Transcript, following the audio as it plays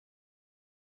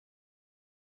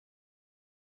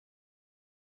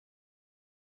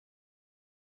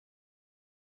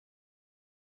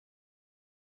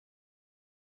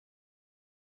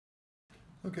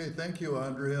Okay, thank you,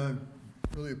 Andrea.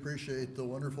 I really appreciate the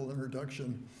wonderful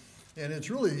introduction. And it's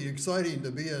really exciting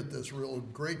to be at this real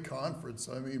great conference.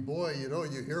 I mean, boy,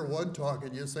 you hear one talk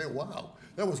and you say, wow,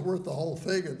 that was worth the whole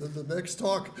thing. And then the next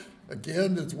talk,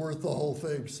 again, it's worth the whole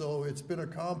thing. So it's been a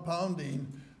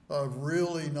compounding of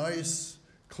really nice,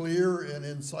 clear, and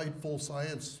insightful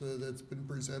science that's been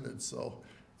presented. So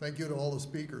thank you to all the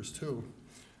speakers, too.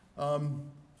 I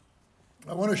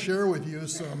want to share with you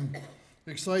some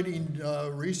exciting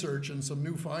research and some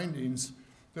new findings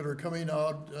that are coming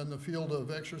out in the field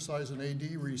of exercise and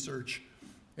AD research,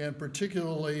 and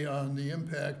particularly on the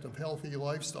impact of healthy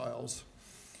lifestyles.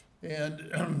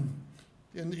 And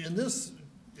in this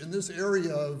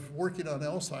area of working on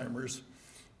Alzheimer's,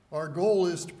 our goal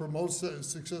is to promote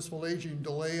successful aging,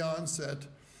 delay onset,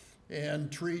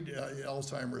 and treat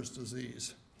Alzheimer's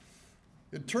disease.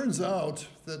 It turns out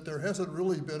that there hasn't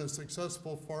really been a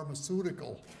successful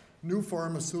new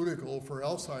pharmaceutical for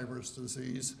Alzheimer's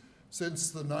disease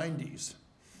since the 90s.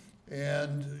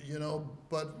 And,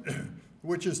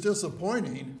 which is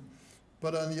disappointing.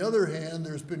 But on the other hand,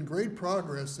 there's been great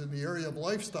progress in the area of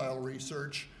lifestyle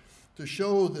research to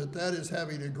show that that is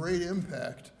having a great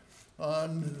impact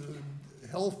on the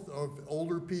health of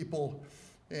older people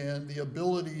and the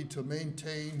ability to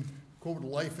maintain, quote,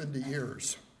 life into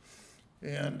years.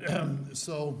 And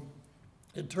so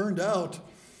it turned out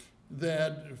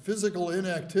that physical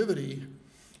inactivity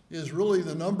is really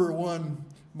the #1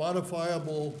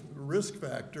 modifiable risk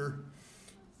factor.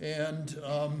 And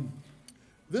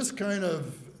this kind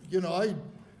of, I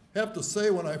have to say,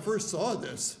 when I first saw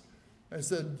this, I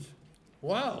said,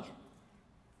 wow,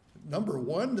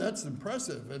 #1, that's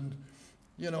impressive. And,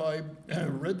 I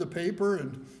read the paper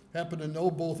and happened to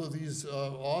know both of these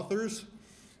authors,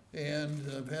 and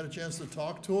I've had a chance to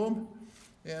talk to them.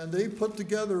 And they put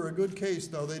together a good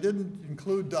case. Now, they didn't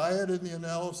include diet in the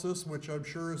analysis, which I'm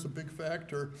sure is a big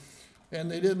factor, and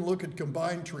they didn't look at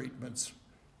combined treatments,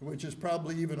 which is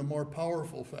probably even a more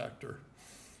powerful factor.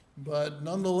 But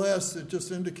nonetheless, it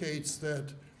just indicates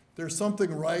that there's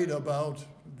something right about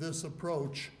this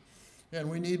approach, and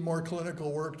we need more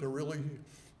clinical work to really,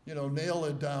 nail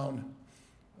it down.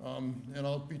 And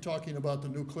I'll be talking about the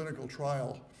new clinical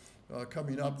trial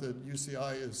coming up that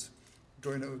UCI is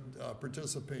going to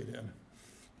participate in.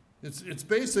 It's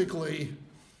basically,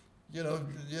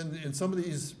 in some of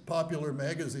these popular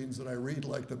magazines that I read,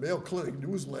 like the Mayo Clinic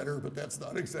newsletter, but that's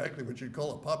not exactly what you'd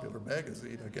call a popular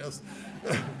magazine, I guess.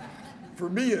 For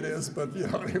me it is, but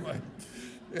anyway.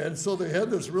 And so they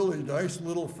had this really nice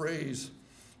little phrase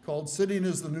called "sitting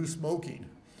is the new smoking."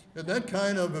 And that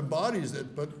kind of embodies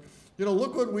it, but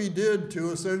look what we did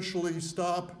to essentially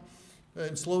stop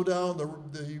and slow down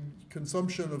the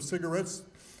consumption of cigarettes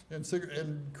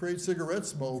and create cigarette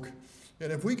smoke.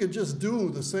 And if we could just do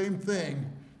the same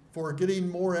thing for getting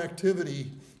more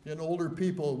activity in older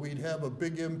people, we'd have a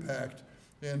big impact,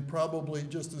 and probably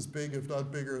just as big, if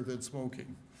not bigger, than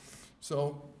smoking.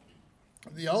 So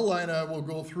the outline I will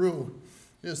go through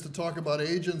is to talk about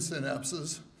age and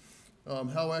synapses,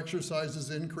 how exercises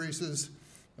increases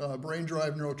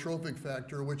brain-derived neurotrophic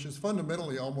factor, which is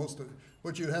fundamentally almost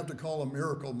what you'd have to call a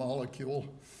miracle molecule.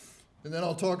 And then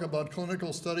I'll talk about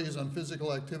clinical studies on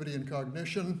physical activity and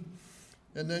cognition,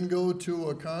 and then go to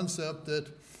a concept that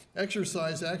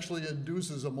exercise actually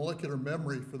induces a molecular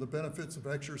memory for the benefits of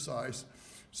exercise,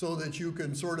 so that you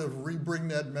can sort of re-bring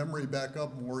that memory back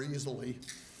up more easily.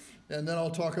 And then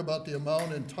I'll talk about the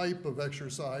amount and type of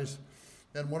exercise,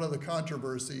 and one of the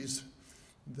controversies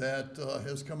that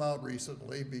has come out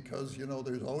recently, because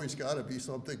there's always got to be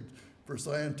something for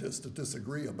scientists to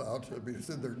disagree about. I mean, it's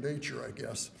in their nature, I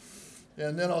guess.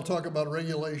 And then I'll talk about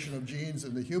regulation of genes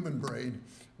in the human brain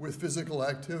with physical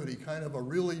activity, kind of a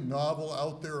really novel,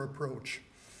 out there approach.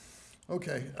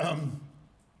 Okay,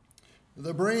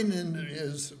 the brain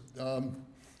is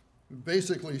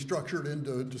basically structured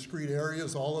into discrete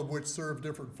areas, all of which serve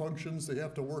different functions. They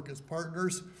have to work as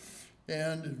partners,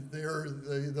 and they're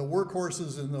the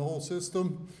workhorses in the whole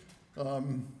system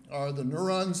are the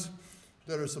neurons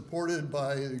that are supported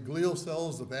by the glial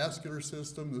cells, the vascular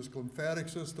system, this lymphatic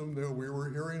system that we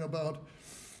were hearing about,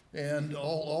 and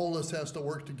all this has to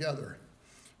work together.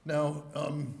 Now,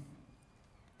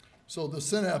 so the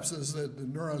synapses that the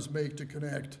neurons make to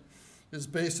connect is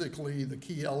basically the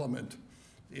key element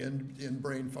in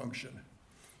brain function.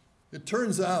 It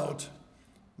turns out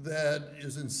that,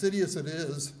 as insidious it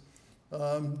is,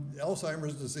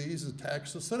 Alzheimer's disease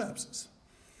attacks the synapses.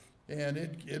 And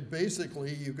it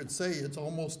basically, you could say it's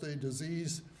almost a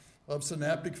disease of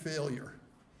synaptic failure.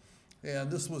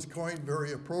 And this was coined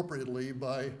very appropriately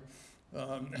by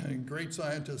great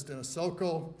scientist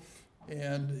Anaselko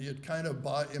And it kind of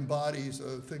embodies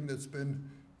a thing that's been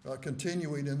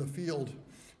continuing in the field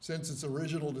since its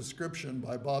original description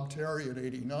by Bob Terry in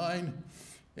 '89,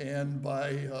 and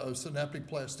by synaptic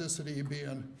plasticity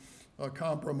being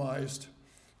compromised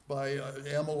by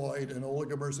amyloid and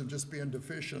oligomers and just being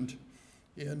deficient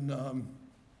in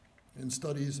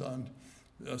studies on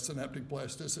synaptic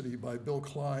plasticity by Bill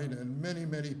Klein and many,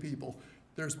 many people.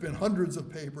 There's been hundreds of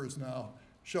papers now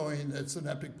showing that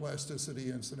synaptic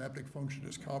plasticity and synaptic function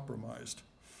is compromised.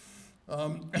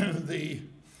 The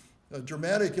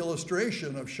dramatic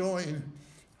illustration of showing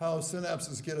how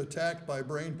synapses get attacked by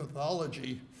brain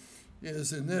pathology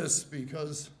is in this,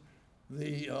 because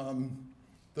the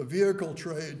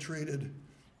vehicle-treated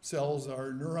cells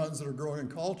are neurons that are growing in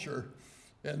culture,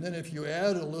 and then if you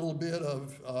add a little bit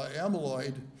of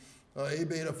amyloid,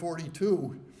 A-beta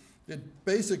 42, it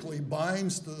basically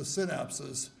binds to the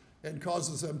synapses and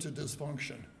causes them to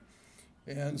dysfunction.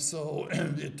 And so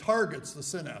it targets the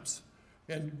synapse.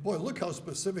 And boy, look how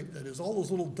specific that is. All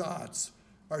those little dots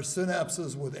are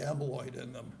synapses with amyloid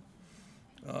in them,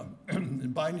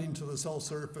 and binding to the cell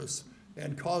surface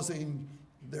and causing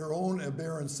their own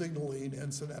aberrant signaling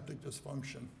and synaptic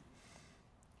dysfunction.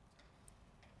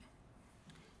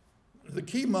 The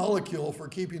key molecule for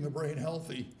keeping the brain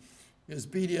healthy is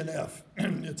BDNF.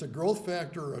 It's a growth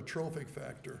factor or a trophic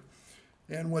factor.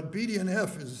 And what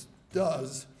BDNF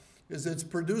does is it's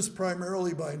produced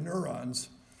primarily by neurons,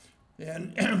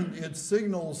 and it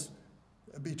signals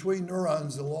between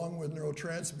neurons along with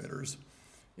neurotransmitters,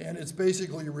 and it's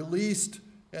basically released,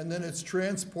 and then it's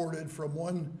transported from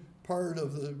one part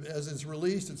of as it's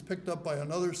released, it's picked up by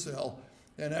another cell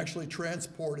and actually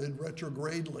transported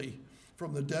retrogradely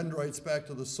from the dendrites back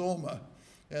to the soma,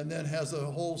 and then has a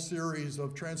whole series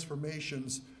of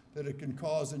transformations that it can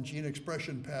cause in gene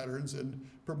expression patterns and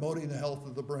promoting the health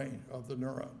of the brain, of the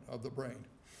neuron, of the brain.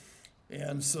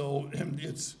 And so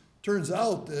it turns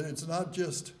out that it's not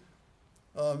just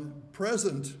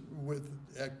present with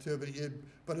activity,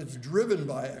 but it's driven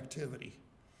by activity,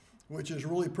 which is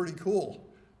really pretty cool,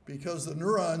 because the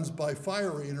neurons, by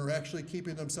firing, are actually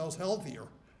keeping themselves healthier.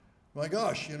 My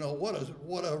gosh, you know,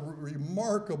 what a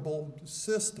remarkable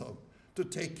system to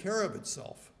take care of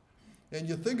itself. And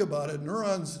you think about it,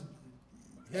 neurons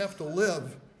have to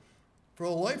live for a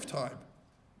lifetime.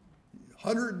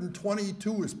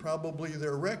 122 is probably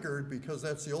their record because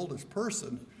that's the oldest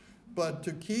person. But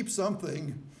to keep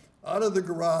something out of the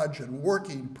garage and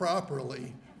working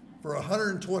properly for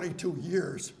 122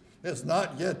 years has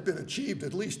not yet been achieved,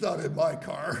 at least not in my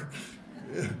car.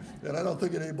 And I don't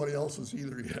think anybody else's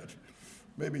either yet.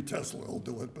 Maybe Tesla will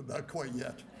do it, but not quite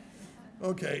yet.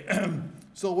 Okay,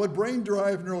 so what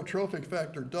brain-derived neurotrophic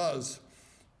factor does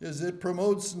is it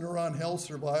promotes neuron health,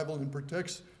 survival, and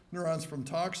protects neurons from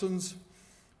toxins.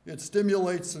 It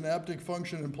stimulates synaptic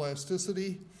function and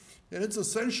plasticity, and it's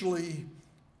essentially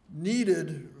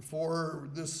needed for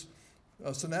this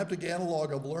synaptic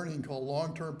analog of learning called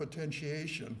long-term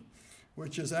potentiation,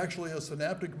 which is actually a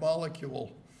synaptic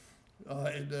molecule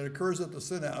that occurs at the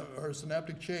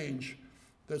synaptic change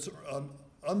that's an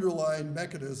underlying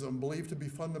mechanism believed to be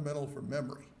fundamental for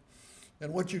memory.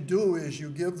 And what you do is you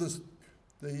give the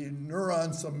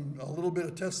neuron a little bit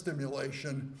of test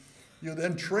stimulation, you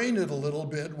then train it a little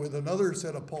bit with another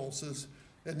set of pulses,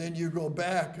 and then you go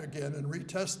back again and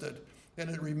retest it, and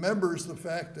it remembers the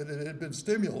fact that it had been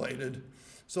stimulated,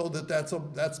 so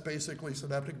that's basically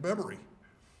synaptic memory.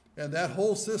 And that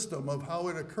whole system of how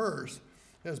it occurs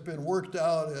has been worked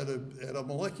out at a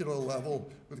molecular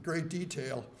level with great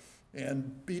detail,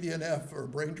 and BDNF, or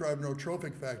brain-derived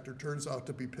neurotrophic factor, turns out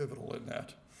to be pivotal in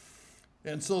that.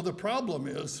 And so the problem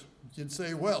is, you'd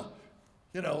say, well,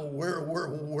 you know,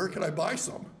 where can I buy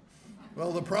some?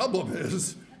 Well, the problem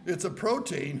is it's a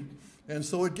protein, and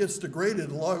so it gets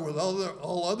degraded along with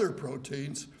all other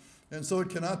proteins, and so it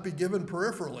cannot be given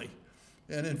peripherally.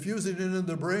 And infusing it in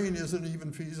the brain isn't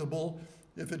even feasible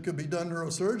if it could be done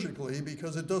neurosurgically,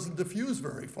 because it doesn't diffuse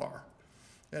very far,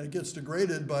 and it gets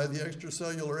degraded by the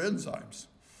extracellular enzymes.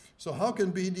 So how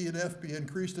can BDNF be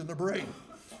increased in the brain?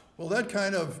 Well, that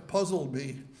kind of puzzled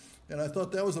me, and I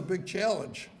thought that was a big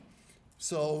challenge.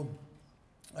 So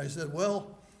I said,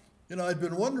 well, you know, I'd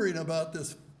been wondering about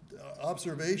this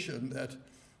observation that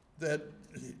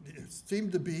it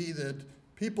seemed to be that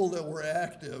people that were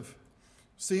active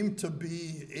seemed to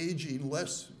be aging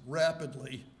less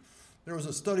rapidly. There was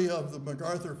a study of the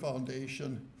MacArthur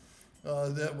Foundation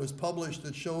that was published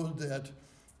that showed that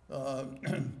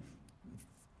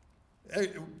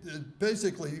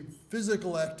basically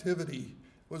physical activity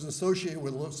was associated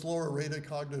with a slower rate of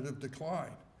cognitive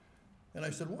decline. And I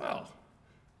said, wow,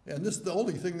 And this, the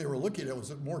only thing they were looking at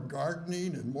was more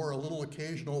gardening and more a little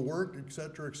occasional work, et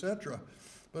cetera, et cetera.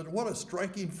 But what a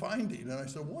striking finding. And I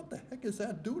said, what the heck is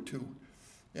that due to?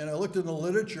 And I looked in the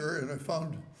literature and I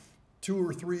found 2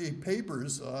 or 3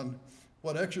 papers on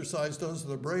what exercise does to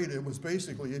the brain. It was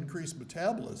basically increased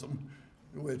metabolism,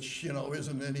 which, you know,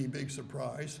 isn't any big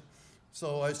surprise.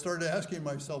 So I started asking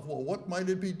myself, well, what might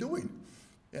it be doing?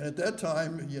 And at that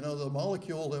time, you know, the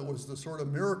molecule that was the sort of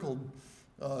miracle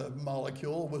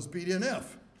molecule was BDNF.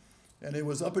 And it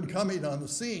was up and coming on the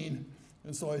scene.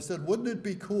 And so I said, wouldn't it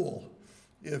be cool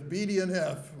if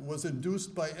BDNF was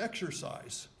induced by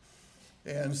exercise?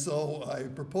 And so I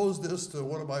proposed this to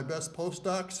one of my best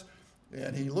postdocs,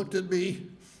 and he looked at me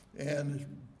and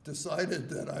decided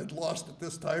that I'd lost it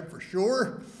this time for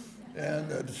sure. And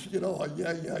that, you know,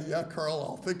 yeah, Carl,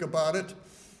 I'll think about it.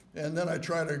 And then I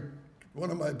tried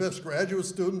one of my best graduate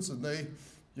students, and they,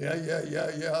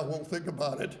 yeah, we'll think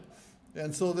about it.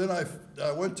 And so then I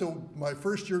went to my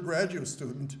first year graduate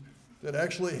student that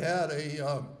actually had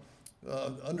a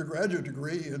undergraduate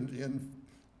degree in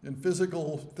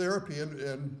physical therapy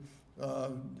and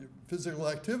physical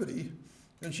activity.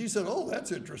 And she said, oh,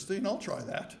 that's interesting, I'll try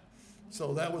that.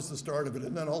 So that was the start of it.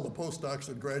 And then all the postdocs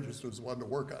and graduate students wanted to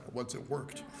work on it once it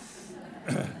worked.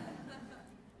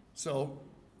 So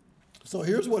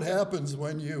here's what happens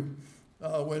when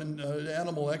an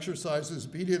animal exercises.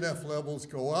 BDNF levels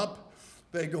go up.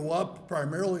 They go up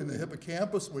primarily in the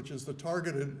hippocampus, which is the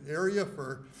targeted area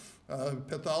for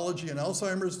pathology and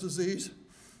Alzheimer's disease.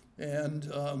 And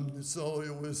so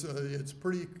it's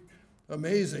pretty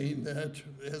amazing that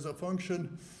as a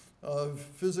function of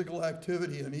physical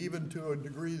activity, and even to a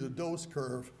degree the dose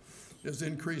curve is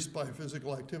increased by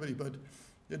physical activity, but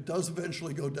it does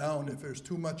eventually go down if there's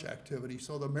too much activity.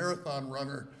 So the marathon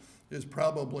runner is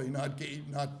probably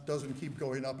doesn't keep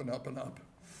going up and up and up.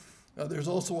 There's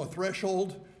also a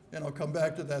threshold, and I'll come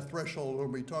back to that threshold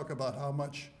when we talk about how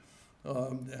much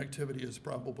activity is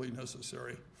probably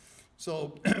necessary.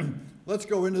 So let's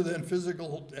go into then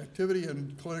physical activity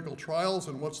and clinical trials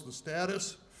and what's the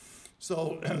status.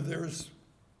 So there's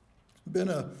been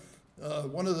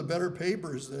one of the better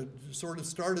papers that sort of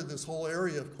started this whole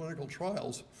area of clinical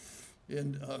trials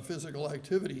in physical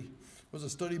activity. It was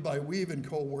a study by Weave and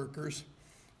co-workers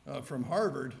from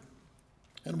Harvard.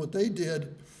 And what they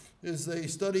did is they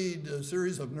studied a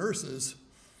series of nurses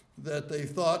that they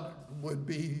thought would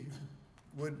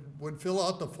fill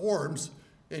out the forms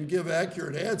and give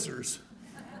accurate answers.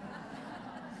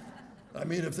 I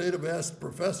mean, if they'd have asked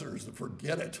professors,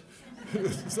 forget it.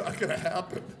 It's not going to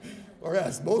happen. Or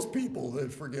asked most people,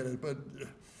 they'd forget it. But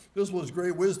this was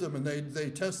great wisdom, and they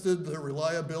tested the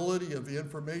reliability of the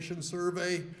information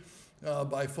survey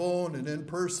by phone and in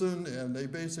person, and they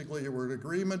basically were in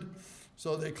agreement.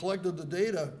 So they collected the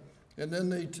data, and then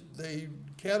they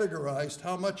categorized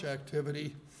how much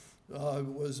activity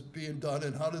was being done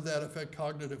and how did that affect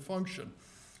cognitive function.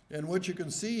 And what you can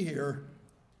see here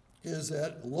is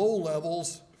that low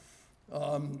levels,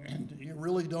 you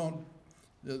really don't,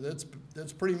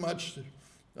 that's pretty much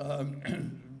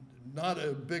not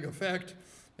a big effect,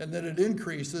 and then it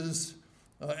increases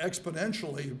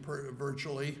exponentially,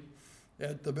 virtually,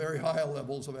 at the very high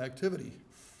levels of activity.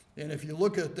 And if you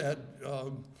look at that,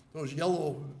 those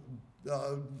yellow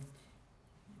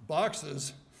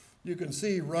boxes, you can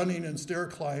see running and stair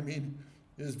climbing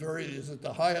is at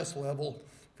the highest level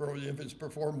for if it's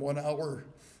performed 1 hour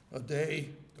a day,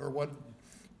 or 1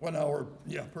 hour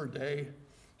per day,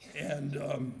 and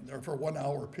or for 1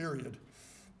 hour period.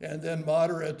 And then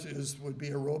moderate would be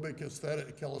aerobic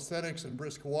calisthenics and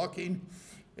brisk walking,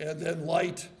 and then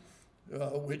light,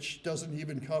 which doesn't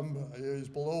even is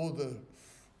below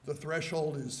the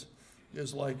threshold, is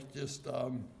like just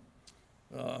a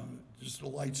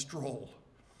light stroll.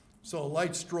 So a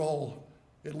light stroll,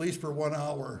 at least for 1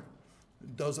 hour,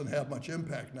 doesn't have much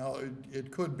impact. Now, it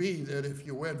could be that if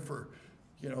you went for,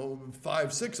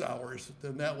 5-6 hours,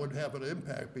 then that would have an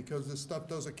impact because this stuff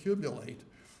does accumulate,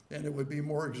 and it would be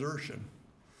more exertion.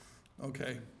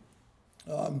 Okay.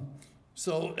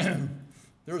 So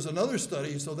there was another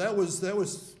study. So that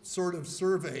was sort of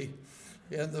survey,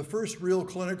 and the first real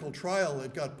clinical trial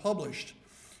that got published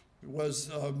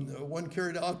was one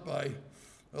carried out by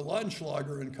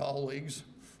Lautenschlager and colleagues.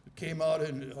 It came out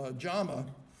in JAMA.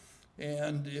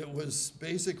 And it was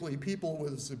basically people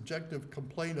with a subjective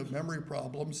complaint of memory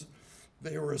problems.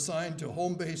 They were assigned to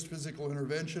home-based physical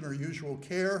intervention or usual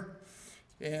care,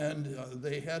 and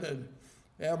they had an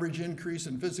average increase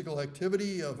in physical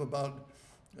activity of about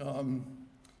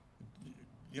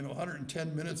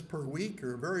 110 minutes per week,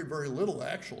 or very, very little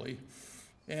actually.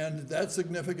 And that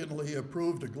significantly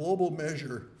improved a global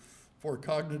measure for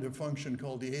cognitive function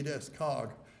called the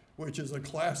ADAS-Cog, which is a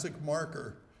classic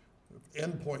marker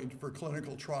endpoint for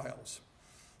clinical trials.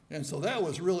 And so that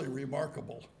was really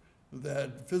remarkable,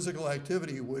 that physical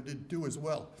activity would do as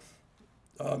well.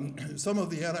 Some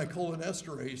of the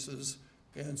anticholinesterases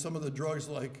and some of the drugs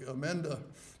like Amenda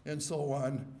and so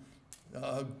on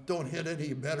don't hit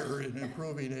any better in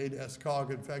improving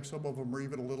ADAS-Cog. In fact, some of them are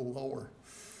even a little lower.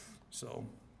 So,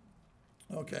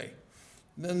 okay.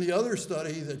 And then the other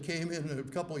study that came in a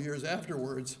couple of years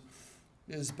afterwards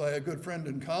is by a good friend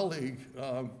and colleague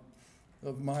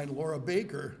of mine, Laura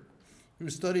Baker, who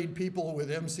studied people with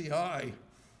MCI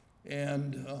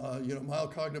and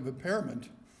mild cognitive impairment,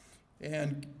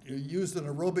 and used an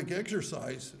aerobic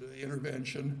exercise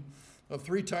intervention of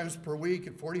 3 times per week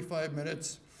at 45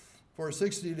 minutes for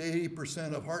 60 to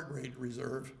 80% of heart rate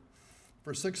reserve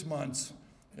for 6 months.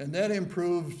 And that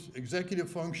improved executive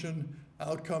function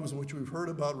outcomes, which we've heard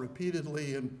about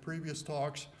repeatedly in previous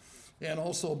talks, and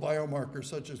also biomarkers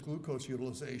such as glucose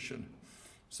utilization.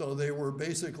 So they were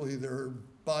basically, their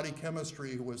body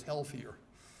chemistry was healthier.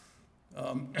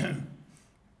 And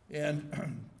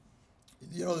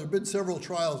there have been several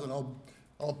trials, and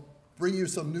I'll bring you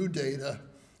some new data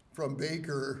from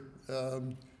Baker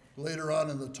later on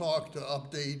in the talk to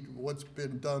update what's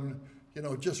been done,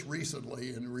 just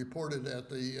recently and reported at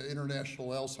the International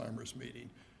Alzheimer's meeting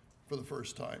for the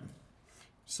first time.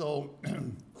 So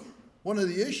one of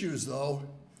the issues, though,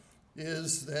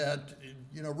 is that,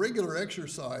 regular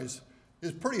exercise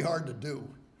is pretty hard to do.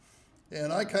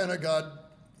 And I kind of got,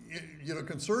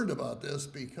 concerned about this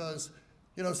because,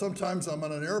 sometimes I'm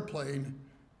on an airplane,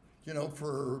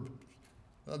 for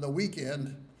on the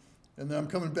weekend, and then I'm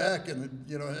coming back and,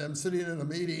 I'm sitting in a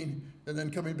meeting and then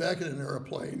coming back in an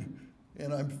airplane,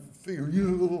 and I'm figuring,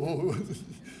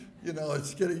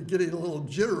 it's getting a little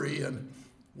jittery and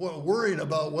worrying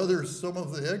about whether some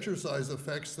of the exercise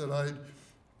effects that I'd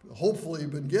hopefully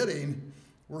been getting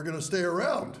were going to stay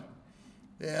around.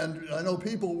 And I know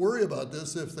people worry about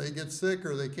this if they get sick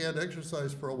or they can't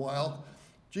exercise for a while.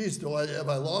 Geez, have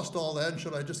I lost all that, and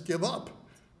should I just give up?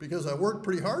 Because I worked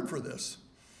pretty hard for this.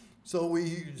 So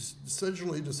we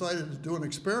essentially decided to do an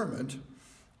experiment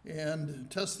and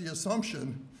test the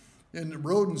assumption in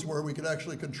rodents where we could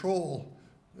actually control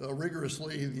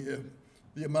rigorously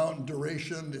the amount and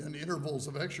duration and intervals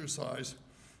of exercise.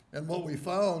 And what we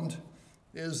found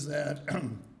is that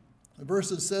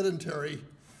versus sedentary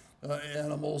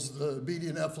animals, the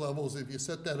BDNF levels, if you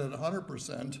set that at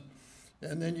 100%,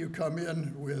 and then you come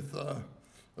in with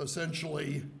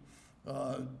essentially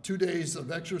 2 days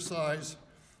of exercise,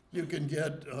 you can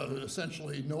get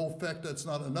essentially no effect. That's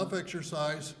not enough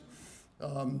exercise.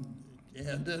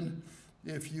 And then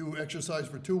if you exercise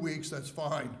for 2 weeks, that's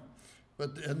fine.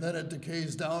 And then it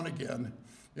decays down again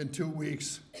in 2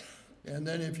 weeks. And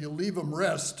then if you leave them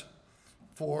rest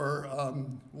for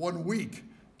 1 week,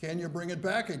 can you bring it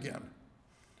back again?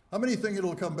 How many think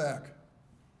it'll come back?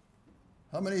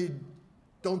 How many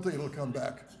don't think it'll come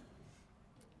back?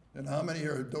 And how many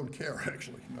don't care,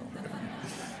 actually? No.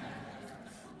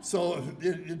 So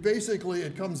it basically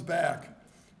comes back.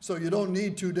 So you don't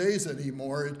need 2 days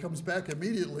anymore. It comes back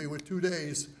immediately with 2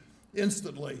 days,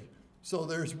 instantly. So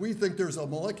we think there's a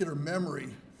molecular memory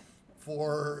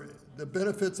for the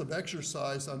benefits of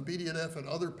exercise on BDNF and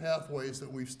other pathways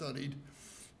that we've studied.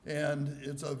 And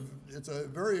it's a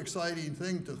very exciting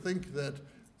thing to think that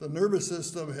the nervous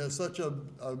system has such an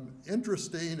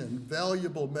interesting and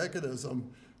valuable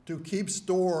mechanism to keep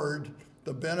stored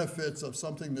the benefits of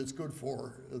something that's good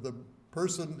for the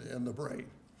person and the brain.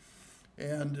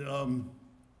 And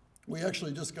we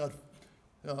actually just got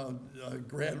a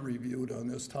grant reviewed on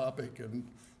this topic, and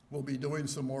we'll be doing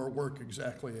some more work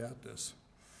exactly at this.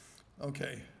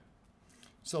 Okay,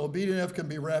 so BDNF can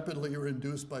be rapidly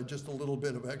reduced by just a little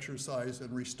bit of exercise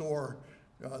and restore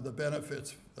the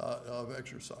benefits of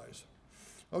exercise.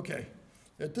 Okay,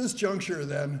 at this juncture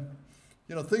then,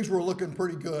 things were looking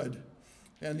pretty good,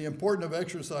 and the importance of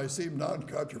exercise seemed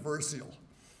non-controversial.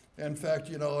 In fact,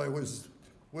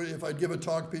 if I'd give a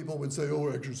talk, people would say, oh,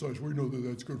 exercise, we know that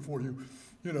that's good for you.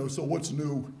 So what's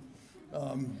new?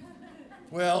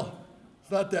 Well,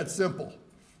 it's not that simple.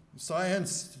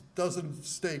 Science doesn't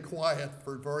stay quiet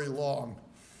for very long.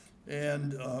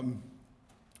 And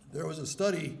there was a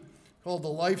study called the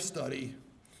LIFE study,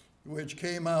 which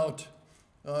came out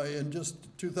in just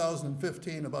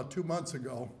 2015, about 2 months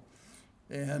ago.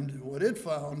 And what it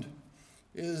found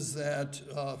is that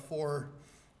for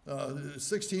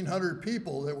 1,600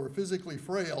 people that were physically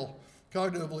frail,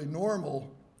 cognitively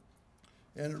normal,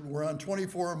 and were on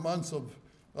 24 months of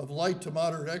light to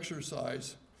moderate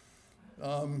exercise,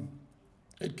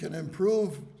 it can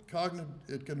improve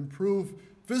it can improve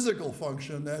physical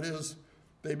function, that is,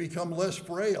 they become less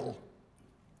frail.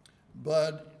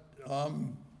 But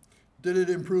did it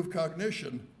improve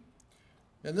cognition?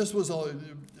 And this was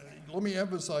let me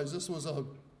emphasize, this was a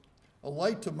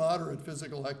light to moderate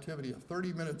physical activity,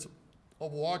 30 minutes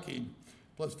of walking,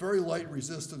 plus very light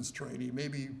resistance training,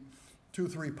 maybe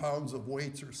 2-3 pounds of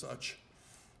weights or such.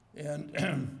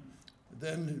 And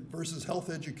then versus health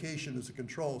education as a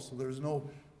control, so there's no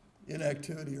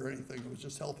inactivity or anything, it was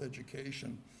just health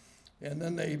education. And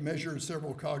then they measured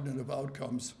several cognitive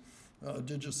outcomes,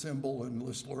 digisymbol and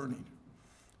list learning.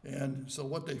 And so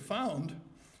what they found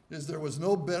is there was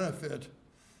no benefit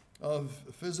of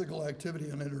physical activity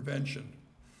and intervention.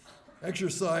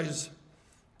 Exercise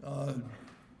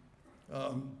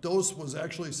dose was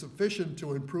actually sufficient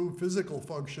to improve physical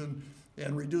function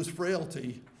and reduce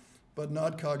frailty, but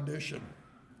not cognition.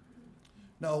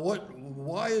 Now,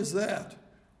 why is that?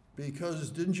 Because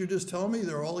didn't you just tell me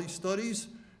there are all these studies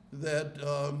that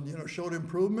showed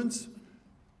improvements?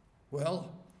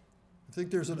 Well, I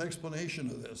think there's an explanation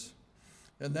of this.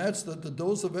 And that's that the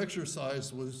dose of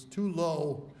exercise was too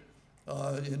low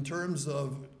in terms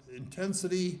of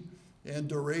intensity and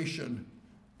duration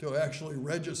to actually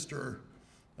register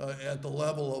at the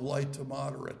level of light to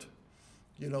moderate,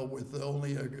 with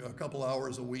only a couple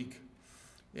hours a week.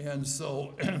 And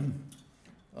so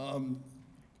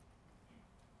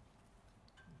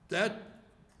that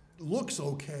looks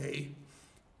okay,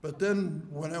 but then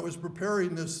when I was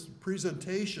preparing this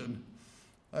presentation,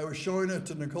 I was showing it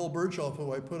to Nicole Birchhoff,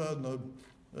 who I put on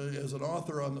as an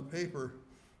author on the paper,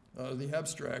 the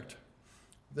abstract,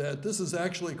 that this is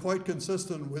actually quite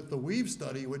consistent with the Weave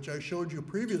study, which I showed you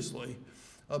previously,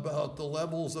 about the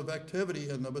levels of activity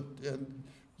and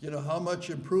how much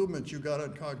improvement you got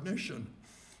on cognition.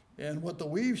 And what the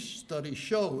Weave study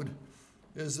showed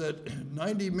is that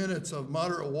 90 minutes of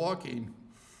moderate walking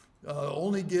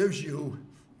only gives you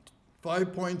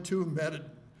 5.2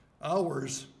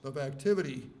 hours of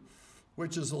activity,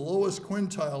 which is the lowest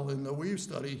quintile in the Weave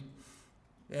study,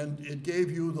 and it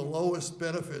gave you the lowest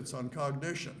benefits on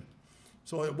cognition.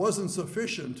 So it wasn't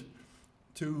sufficient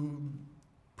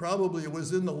probably it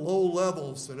was in the low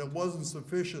levels, and it wasn't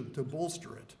sufficient to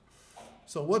bolster it.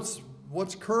 So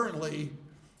what's currently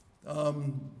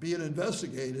being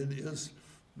investigated is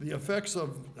the effects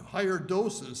of higher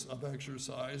doses of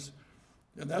exercise,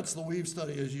 and that's the Weave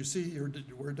study. As you see,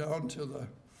 we're down to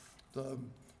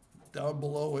down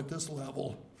below at this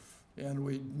level, and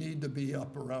we need to be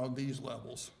up around these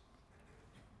levels.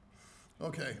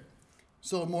 Okay,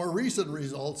 so more recent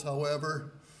results,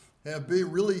 however, have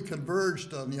really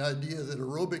converged on the idea that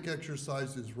aerobic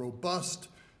exercise is robust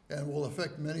and will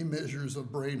affect many measures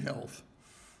of brain health.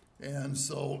 And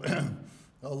so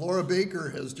Laura Baker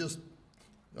has just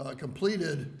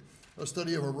completed a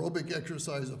study of aerobic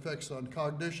exercise effects on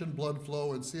cognition, blood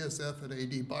flow, and CSF and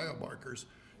AD biomarkers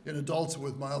in adults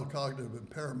with mild cognitive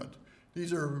impairment.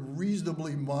 These are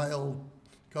reasonably mild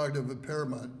cognitive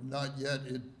impairment, not yet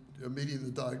meeting the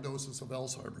diagnosis of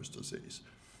Alzheimer's disease.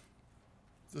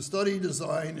 The study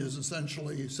design is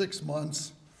essentially 6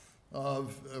 months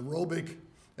of aerobic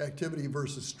activity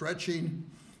versus stretching,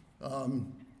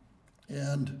 and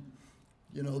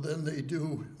then they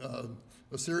do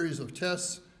a series of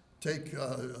tests, take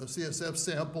a CSF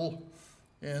sample,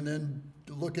 and then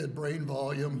look at brain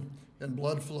volume and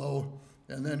blood flow,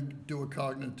 and then do a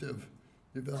cognitive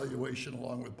evaluation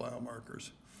along with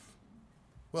biomarkers.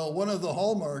 Well, one of the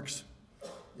hallmarks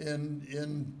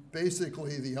in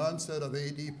basically the onset of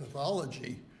AD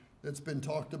pathology that's been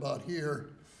talked about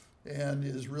here and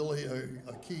is really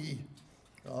a key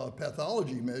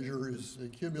pathology measure is the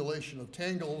accumulation of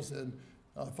tangles and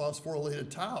phosphorylated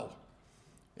tau.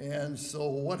 And so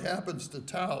what happens to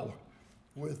tau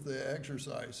with the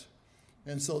exercise?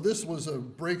 And so this was a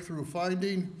breakthrough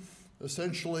finding.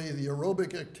 Essentially, the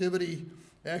aerobic activity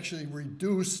actually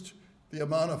reduced the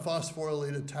amount of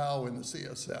phosphorylated tau in the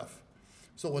CSF.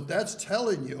 So what that's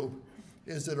telling you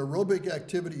is that aerobic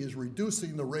activity is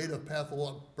reducing the rate of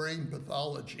brain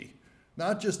pathology,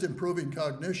 not just improving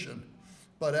cognition,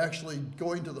 but actually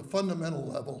going to the fundamental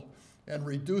level and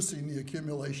reducing the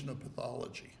accumulation of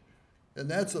pathology. And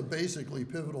that's a basically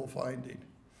pivotal finding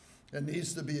and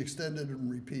needs to be extended and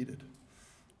repeated.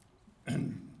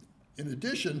 In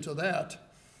addition to that,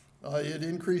 it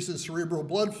increases cerebral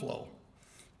blood flow.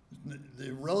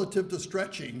 Relative to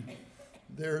stretching,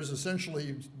 there's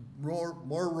essentially more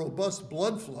robust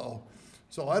blood flow.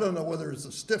 So I don't know whether it's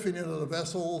the stiffening of the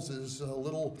vessels is a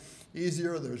little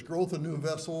easier, there's growth of new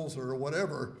vessels or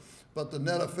whatever, but the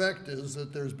net effect is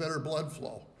that there's better blood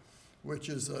flow, which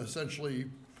is essentially,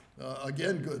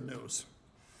 again, good news.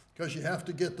 because you have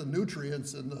to get the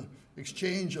nutrients and the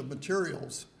exchange of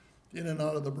materials in and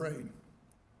out of the brain.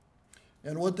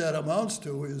 And what that amounts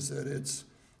to is that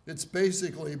it's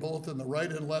basically both in the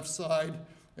right and left side,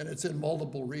 and it's in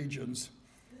multiple regions.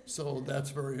 So that's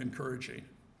very encouraging.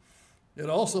 It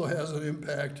also has an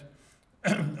impact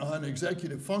on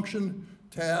executive function,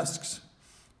 tasks,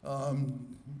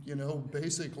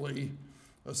 basically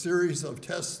a series of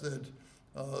tests that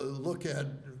look at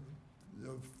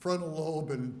frontal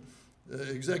lobe and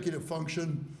executive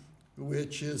function,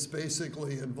 which is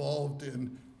basically involved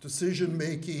in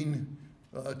decision-making,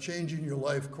 changing your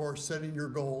life course, setting your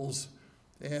goals,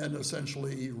 and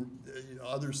essentially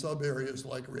other sub-areas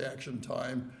like reaction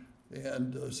time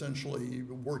and essentially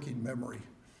working memory,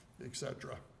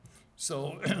 etc.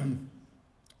 So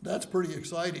that's pretty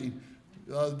exciting.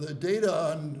 The data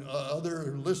on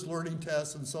other list learning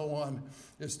tests and so on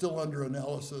is still under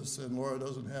analysis, and Laura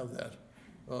doesn't have that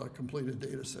completed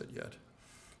data set yet.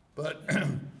 But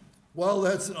while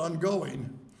that's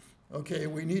ongoing, okay,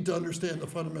 we need to understand the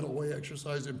fundamental way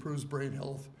exercise improves brain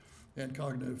health and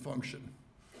cognitive function.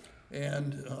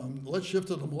 And let's shift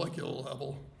to the molecular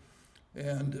level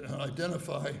and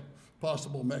identify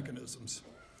possible mechanisms.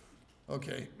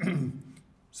 Okay,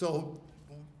 so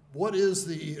what is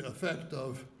the effect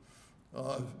of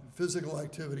physical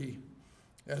activity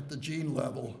at the gene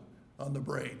level on the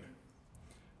brain?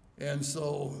 And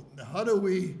so how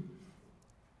do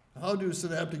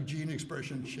synaptic gene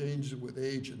expression change with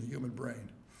age in the human brain?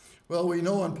 Well, we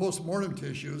know on postmortem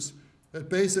tissues that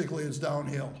basically it's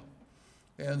downhill.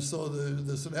 And so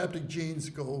the synaptic genes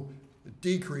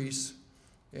decrease,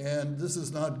 and this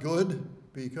is not good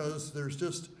because there's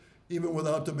just, even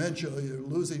without dementia, you're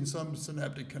losing some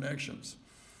synaptic connections.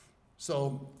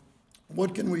 So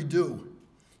what can we do?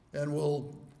 And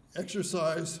we'll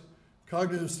exercise,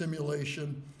 cognitive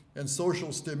stimulation, and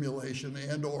social stimulation,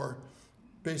 and or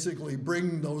basically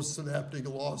bring those synaptic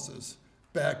losses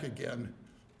back again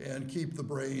and keep the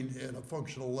brain at a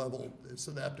functional level,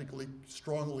 synaptically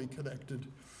strongly connected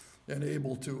and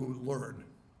able to learn.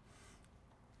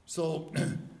 So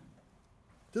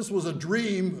this was a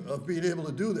dream of being able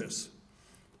to do this.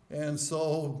 And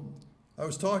so I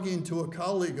was talking to a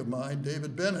colleague of mine,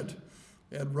 David Bennett,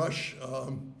 at Rush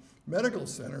Medical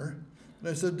Center, and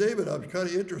I said, David, I'm kind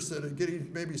of interested in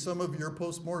getting maybe some of your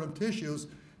postmortem tissues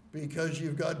because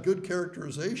you've got good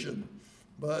characterization,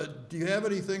 but do you have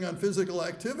anything on physical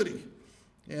activity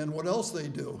and what else they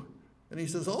do? And he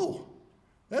says, oh,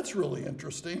 that's really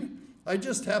interesting. I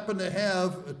just happen to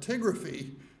have a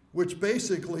tigraphy, which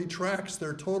basically tracks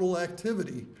their total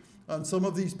activity on some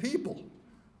of these people.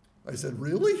 I said,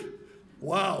 really?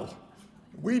 Wow.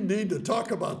 We need to talk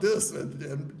about this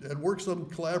and work some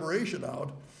collaboration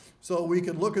out so we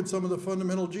can look at some of the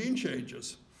fundamental gene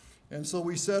changes. And so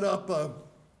we set up a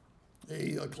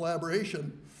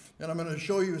collaboration, and I'm going to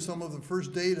show you some of the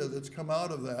first data that's come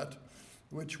out of that,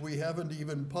 which we haven't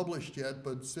even published yet,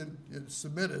 but it's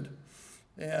submitted.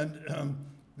 And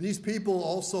these people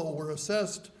also were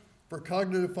assessed for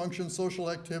cognitive function,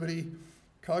 social activity,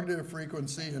 cognitive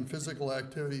frequency, and physical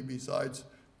activity besides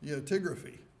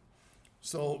tigraphy.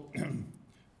 So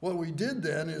what we did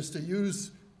then is to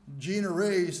use gene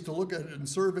arrays to look at and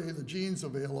survey the genes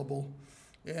available,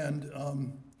 and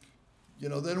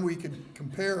then we could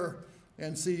compare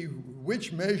and see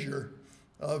which measure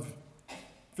of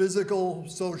physical,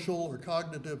 social, or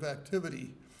cognitive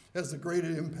activity has the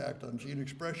greatest impact on gene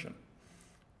expression.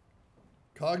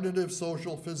 Cognitive,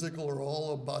 social, physical are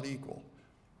all about equal.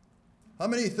 How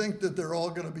many think that they're all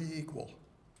going to be equal?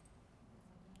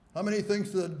 How many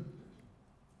think that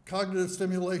cognitive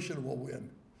stimulation will win?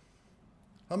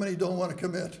 How many don't want to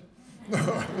commit?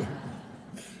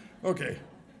 Okay.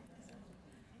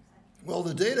 Well,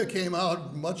 the data came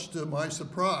out much to my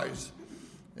surprise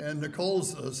and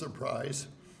Nicole's surprise,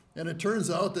 and it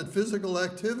turns out that physical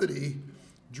activity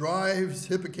drives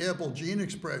hippocampal gene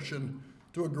expression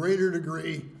to a greater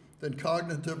degree than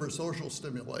cognitive or social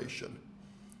stimulation.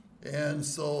 And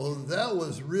so that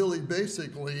was really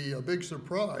basically a big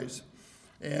surprise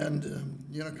and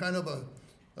kind of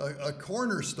a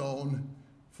cornerstone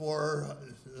for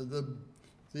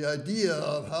the idea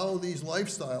of how these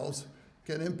lifestyles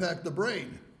can impact the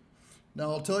brain. Now,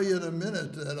 I'll tell you in a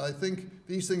minute that I think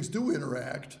these things do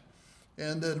interact,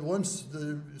 and that once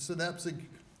the synaptic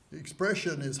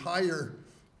expression is higher,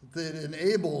 that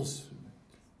enables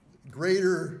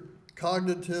greater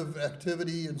cognitive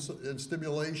activity and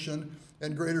stimulation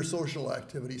and greater social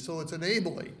activity. So it's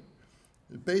enabling.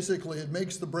 Basically, it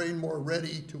makes the brain more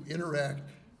ready to interact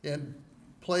and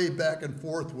play back and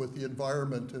forth with the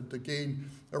environment and to gain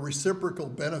a reciprocal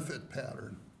benefit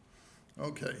pattern.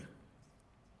 Okay.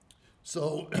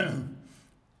 So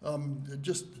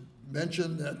just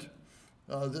mention that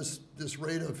this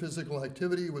rate of physical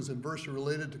activity was inversely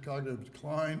related to cognitive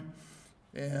decline,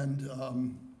 and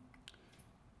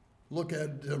look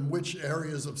at which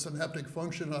areas of synaptic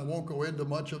function. I won't go into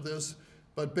much of this,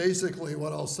 but basically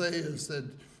what I'll say is that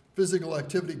physical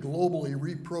activity globally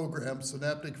reprograms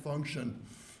synaptic function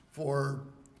for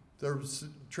the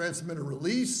transmitter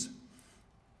release,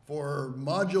 for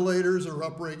modulators are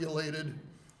upregulated,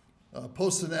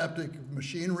 postsynaptic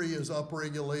machinery is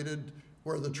upregulated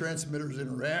where the transmitters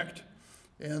interact,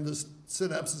 and the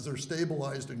synapses are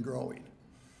stabilized and growing.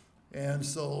 And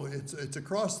so it's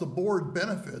across the board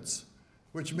benefits,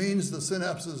 which means the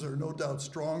synapses are no doubt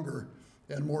stronger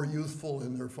and more youthful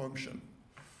in their function.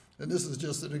 And this is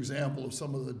just an example of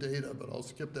some of the data, but I'll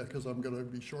skip that because I'm going to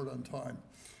be short on time.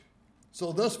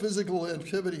 So thus physical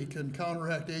activity can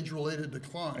counteract age-related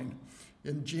decline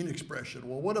in gene expression.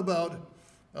 Well, what about,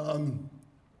 can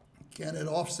it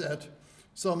offset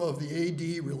some of the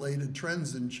AD-related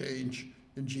trends in change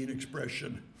in gene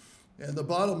expression? And the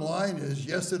bottom line is,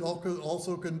 yes, it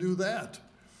also can do that.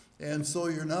 And so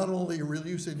you're not only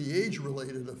reducing the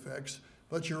age-related effects,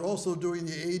 but you're also doing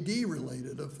the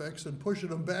AD-related effects and pushing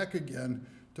them back again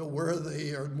to where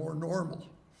they are more normal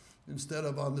instead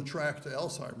of on the track to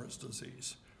Alzheimer's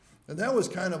disease. And that was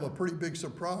kind of a pretty big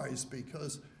surprise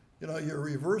because, you know, you're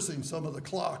reversing some of the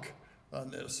clock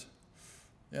on this.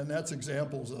 And that's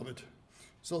examples of it.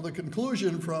 So the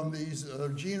conclusion from these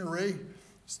gene array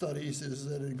studies is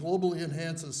that it globally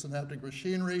enhances synaptic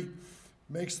machinery,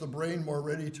 makes the brain more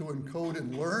ready to encode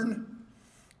and learn.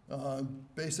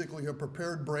 Basically, a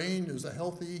prepared brain is a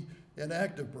healthy and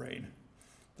active brain.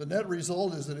 The net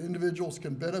result is that individuals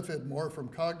can benefit more from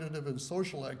cognitive and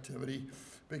social activity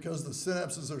because the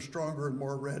synapses are stronger and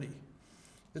more ready.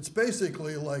 It's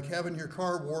basically like having your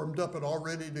car warmed up and all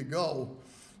ready to go,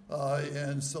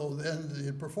 and so then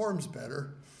it performs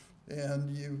better,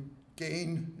 and you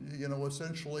gain, you know,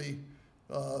 essentially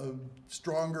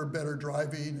stronger, better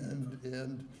driving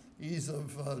and ease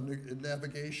of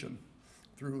navigation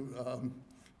through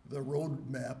the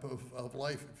roadmap of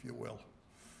life, if you will.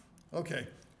 Okay,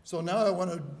 so now I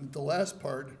want to, the last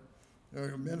part, or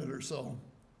a minute or so,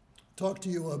 talk to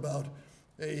you about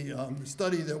a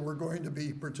study that we're going to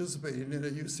be participating in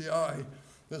at UCI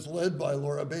that's led by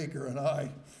Laura Baker and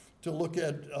I to look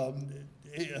at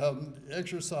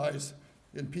exercise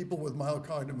in people with mild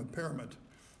cognitive impairment.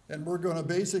 And we're going to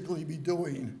basically be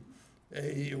doing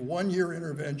a one-year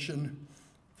intervention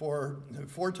for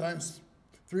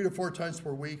 3 to 4 times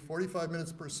per week, 45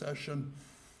 minutes per session,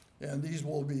 and these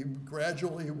will be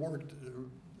gradually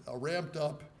ramped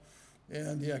up,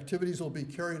 and the activities will be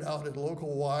carried out at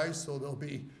local Ys, so there'll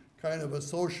be kind of a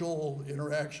social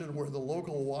interaction where the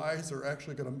local Ys are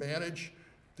actually going to manage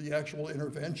the actual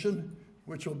intervention,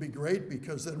 which will be great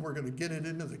because then we're going to get it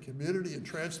into the community and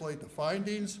translate the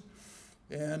findings.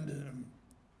 And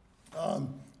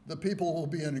the people will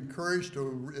be encouraged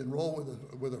to enroll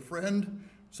with a friend,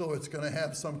 so it's going to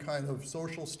have some kind of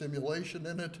social stimulation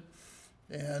in it,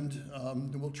 and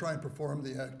we'll try and perform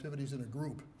the activities in a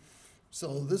group.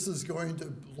 So this is going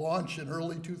to launch in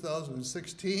early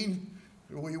 2016.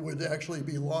 We would actually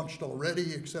be launched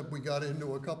already, except we got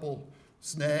into a couple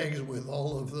snags with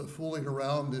all of the fooling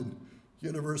around in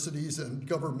universities and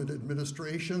government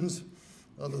administrations.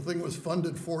 The thing was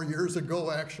funded 4 years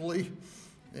ago, actually,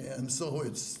 and so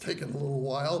it's taken a little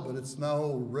while, but it's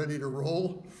now ready to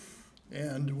roll,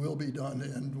 and we'll be done,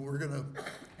 and we're going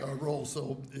to roll.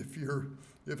 So if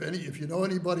you know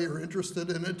anybody or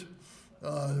interested in it,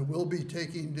 we'll be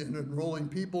taking and enrolling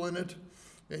people in it,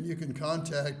 and you can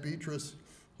contact Beatrice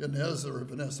Yanez or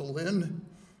Vanessa Lynn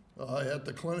at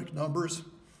the clinic numbers,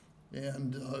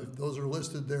 and those are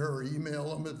listed there, or email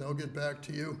them and they'll get back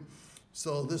to you.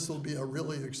 So this will be a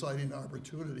really exciting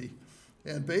opportunity.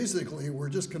 And basically, we're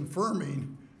just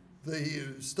confirming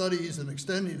the studies and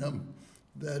extending them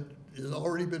that has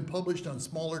already been published on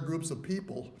smaller groups of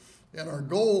people. And our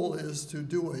goal is to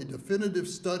do a definitive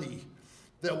study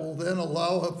that will then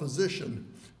allow a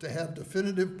physician to have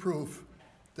definitive proof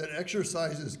that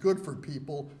exercise is good for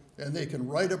people, and they can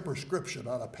write a prescription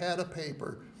on a pad of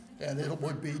paper and it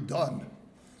would be done.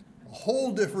 A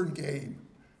whole different game.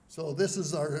 So this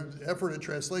is our effort at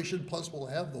translation, plus we'll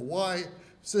have the Y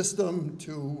system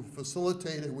to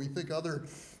facilitate it. We think other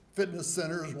fitness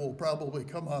centers will probably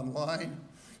come online.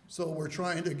 So we're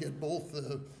trying to get both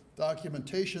the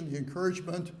documentation, the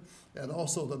encouragement, and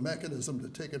also the mechanism to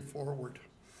take it forward.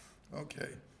 Okay,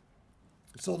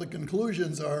 so the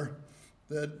conclusions are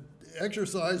that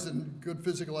exercise and good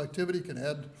physical activity can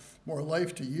add more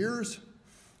life to years.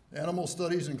 Animal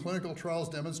studies and clinical trials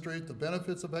demonstrate the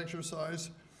benefits of exercise,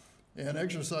 and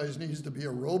exercise needs to be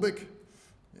aerobic,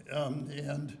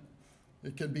 and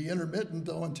it can be intermittent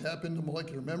though and tap into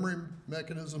molecular memory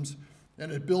mechanisms,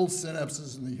 and it builds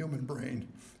synapses in the human brain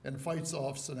and fights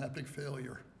off synaptic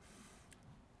failure.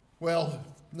 Well,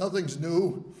 nothing's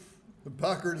new.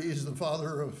 Hippocrates, the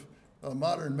father of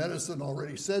modern medicine,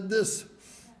 already said this.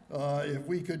 If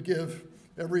we could give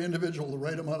every individual the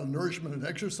right amount of nourishment and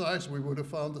exercise, we would have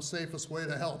found the safest way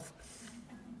to health.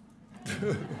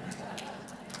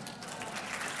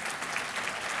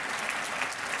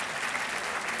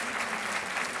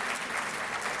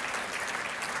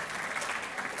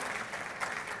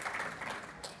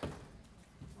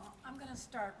 Well, I'm going to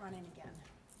start running again.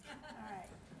 All right.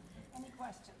 Any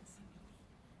questions?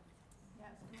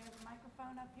 Yes, do we have a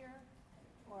microphone up here?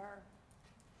 Or,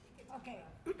 okay,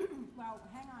 well,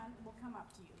 hang on, we'll come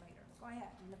up to you later. Go ahead,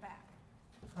 in the back.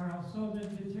 Carl, so the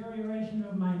deterioration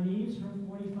of my knees from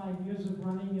 45 years of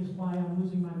running is why I'm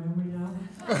losing my memory now?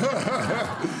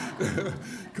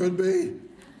 Could be.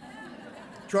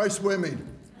 Try swimming.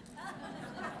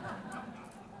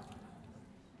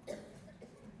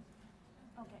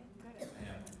 Okay, good.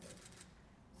 Yeah.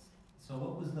 So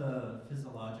what was the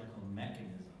physiological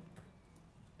mechanism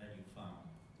that you found?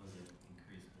 Was it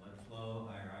increased blood flow,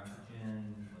 higher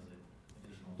oxygen? Was it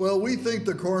additional? Well, we think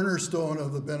the cornerstone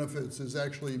of the benefits is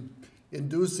actually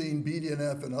inducing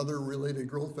BDNF and other related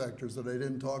growth factors that I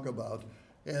didn't talk about.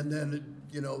 And then,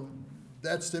 you know,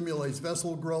 that stimulates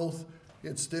vessel growth,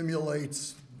 it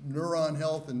stimulates neuron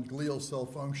health and glial cell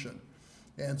function.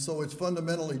 And so it's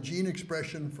fundamentally gene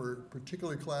expression for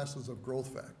particular classes of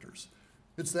growth factors.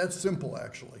 It's that simple,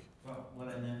 actually. Well, what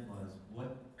I meant was,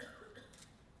 what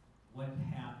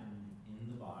happened in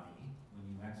the body when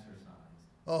you exercised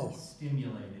that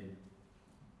stimulated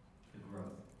the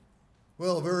growth?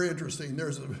 Well, very interesting.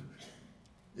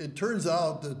 It turns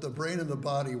out that the brain and the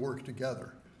body work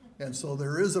together. And so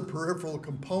there is a peripheral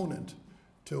component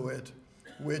to it,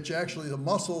 which actually the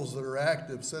muscles that are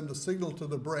active send a signal to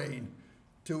the brain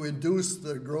to induce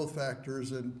the growth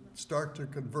factors and start to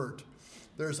convert.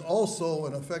 There's also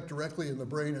an effect directly in the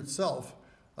brain itself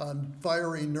on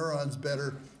firing neurons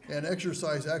better, and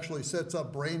exercise actually sets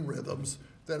up brain rhythms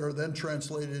that are then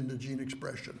translated into gene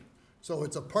expression. So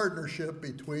it's a partnership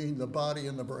between the body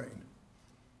and the brain.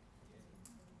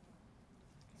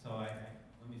 So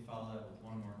let me follow that with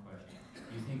one more question.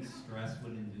 Do you think stress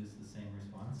would induce the same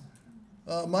response?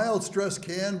 Mild stress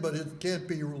can, but it can't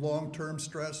be long-term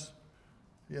stress,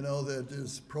 you know, that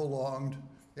is prolonged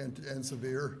and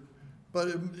severe. But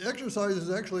exercise is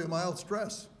actually a mild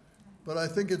stress. But I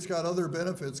think it's got other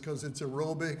benefits because it's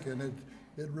aerobic and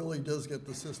it really does get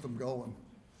the system going.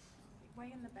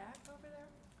 Way in the back over there?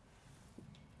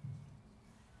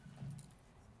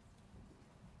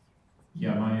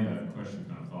 Yeah, my question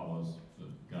kind of follows the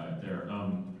guy up there.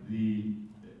 Do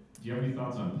you have any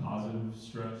thoughts on positive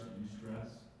stress, eustress,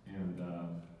 and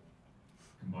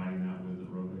combining that with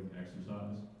aerobic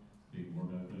exercise being more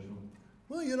beneficial?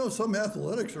 Well, you know, some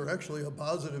athletics are actually a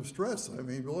positive stress. I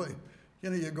mean, boy, you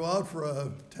know, you go out for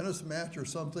a tennis match or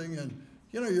something and,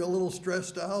 you know, you're a little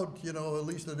stressed out, you know, at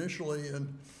least initially.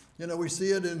 And, you know, we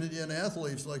see it in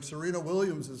athletes like Serena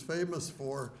Williams is famous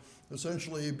for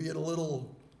essentially being a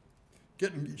little,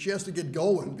 she has to get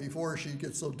going before she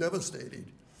gets so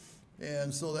devastated.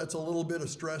 And so that's a little bit of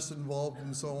stress involved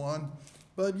and so on.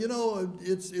 But, you know,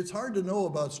 it's hard to know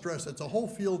about stress. It's a whole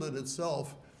field in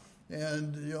itself.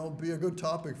 And, you know, be a good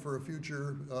topic for a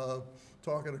future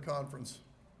talk at a conference.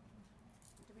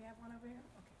 Do we have one over here?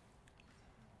 Okay.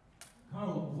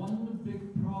 Carl, one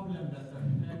big problem that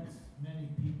affects many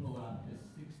people after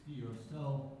 60 or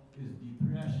so is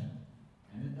depression.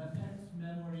 And it affects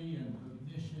memory and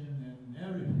cognition and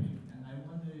everything. And I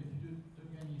wonder if you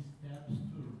took any steps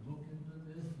to look into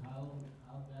this, how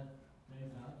that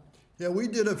plays out? Yeah, we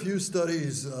did a few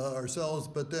studies ourselves,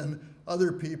 but then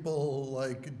other people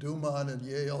like Dumont and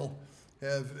Yale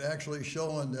have actually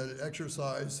shown that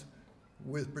exercise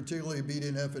with particularly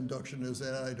BDNF induction is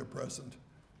an antidepressant.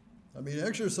 I mean,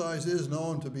 exercise is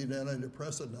known to be an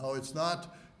antidepressant. Now, it's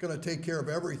not going to take care of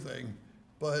everything,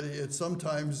 but it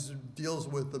sometimes deals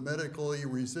with the medically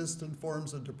resistant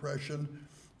forms of depression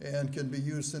and can be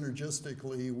used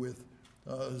synergistically with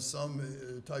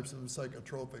some types of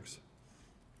psychotropics.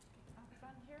 Up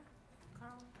front here,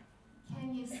 Carl.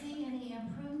 Can you see any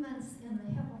improvements in the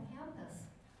hippocampus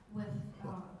with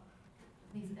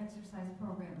these exercise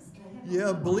programs?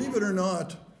 Yeah, believe it or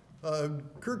not,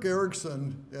 Kirk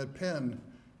Erickson at Penn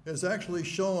has actually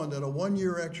shown that a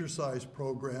one-year exercise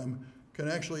program can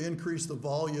actually increase the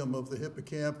volume of the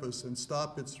hippocampus and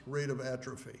stop its rate of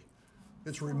atrophy.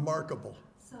 It's remarkable.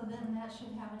 So then that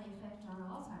should have an effect on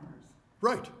Alzheimer's.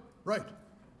 Right, right.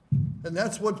 And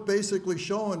that's what's basically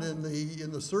shown in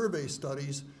the survey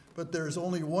studies, but there's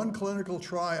only one clinical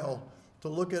trial to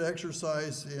look at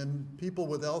exercise in people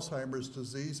with Alzheimer's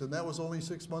disease, and that was only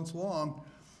 6 months long.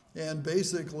 And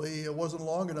basically, it wasn't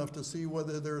long enough to see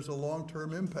whether there's a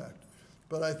long-term impact.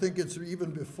 But I think it's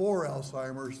even before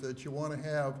Alzheimer's that you want to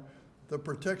have the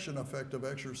protection effect of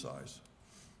exercise.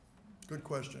 Good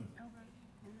question. Over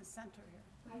in the center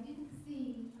here. I didn't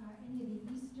see any of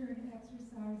the Eastern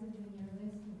exercises in your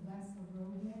list of less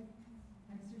aerobic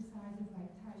exercises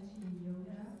like Tai Chi and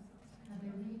yoga. Have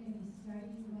there been any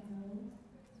studies on those?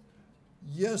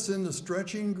 Yes, in the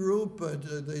stretching group,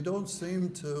 but they don't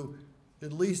seem to,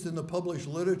 at least in the published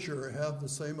literature, have the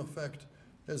same effect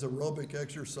as aerobic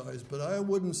exercise. But I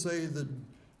wouldn't say that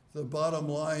the bottom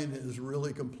line is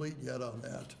really complete yet on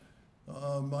that.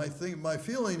 My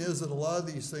feeling is that a lot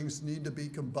of these things need to be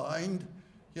combined.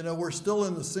 You know, we're still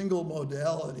in the single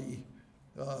modality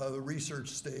research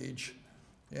stage,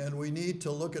 and we need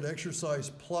to look at exercise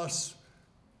plus,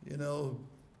 you know,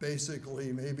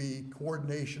 basically maybe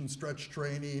coordination, stretch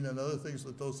training, and other things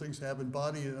that those things have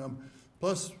embodied in them.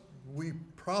 Plus, we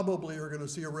probably are going to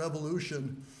see a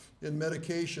revolution in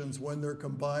medications when they're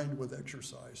combined with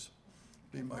exercise,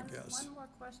 be my guess. One more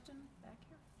question back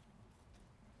here.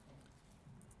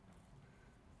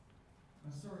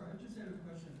 Sorry, I just had a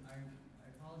question. I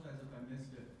apologize if I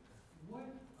missed it. What,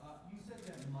 you said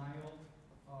that mild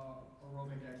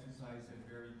aerobic exercise had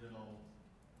very little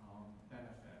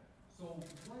benefit. So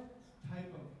what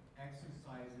type of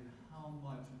exercise and how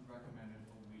much is recommended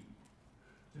a week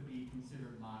to be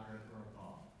considered moderate or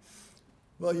above?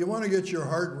 Well, you want to get your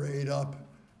heart rate up,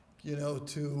 you know,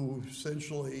 to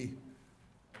essentially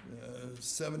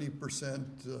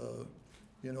 70%,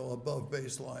 you know, above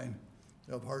baseline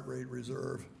of heart rate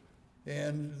reserve.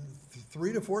 And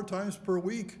 3 to 4 times per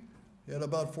week at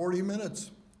about 40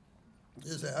 minutes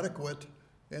is adequate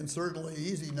and certainly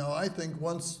easy. Now, I think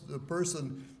once the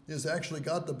person has actually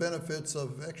got the benefits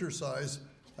of exercise,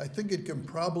 I think it can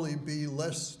probably be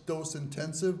less dose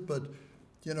intensive, but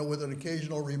you know, with an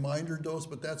occasional reminder dose,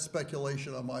 but that's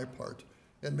speculation on my part.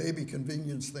 And maybe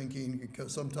convenience thinking,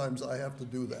 because sometimes I have to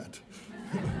do that.